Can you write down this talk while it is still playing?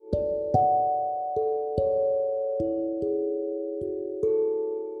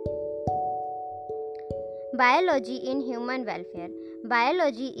Biology in human welfare.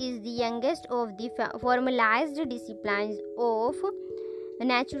 Biology is the youngest of the formalized disciplines of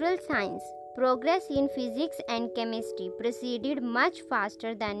natural science. Progress in physics and chemistry proceeded much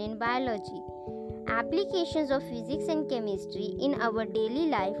faster than in biology. Applications of physics and chemistry in our daily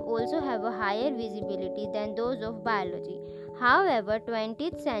life also have a higher visibility than those of biology. However,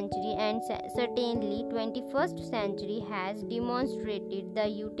 20th century and certainly 21st century has demonstrated the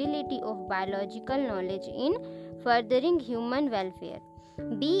utility of biological knowledge in furthering human welfare,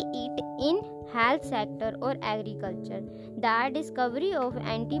 be it in health sector or agriculture. The discovery of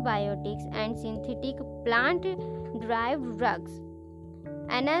antibiotics and synthetic plant-derived drugs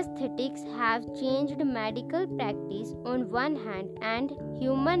anesthetics have changed medical practice on one hand and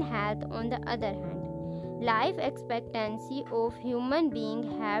human health on the other hand. Life expectancy of human beings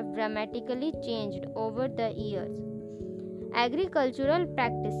have dramatically changed over the years. Agricultural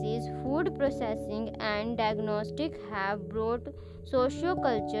practices, food processing, and diagnostic have brought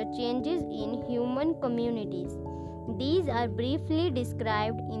socio-culture changes in human communities. These are briefly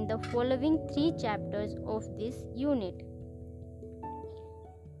described in the following 3 chapters of this unit.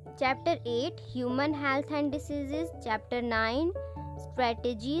 Chapter 8 Human Health and Diseases. Chapter 9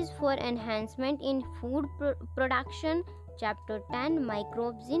 Strategies for Enhancement in Food Production. Chapter 10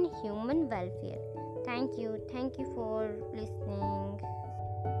 Microbes in Human Welfare. Thank you for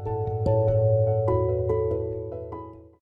listening.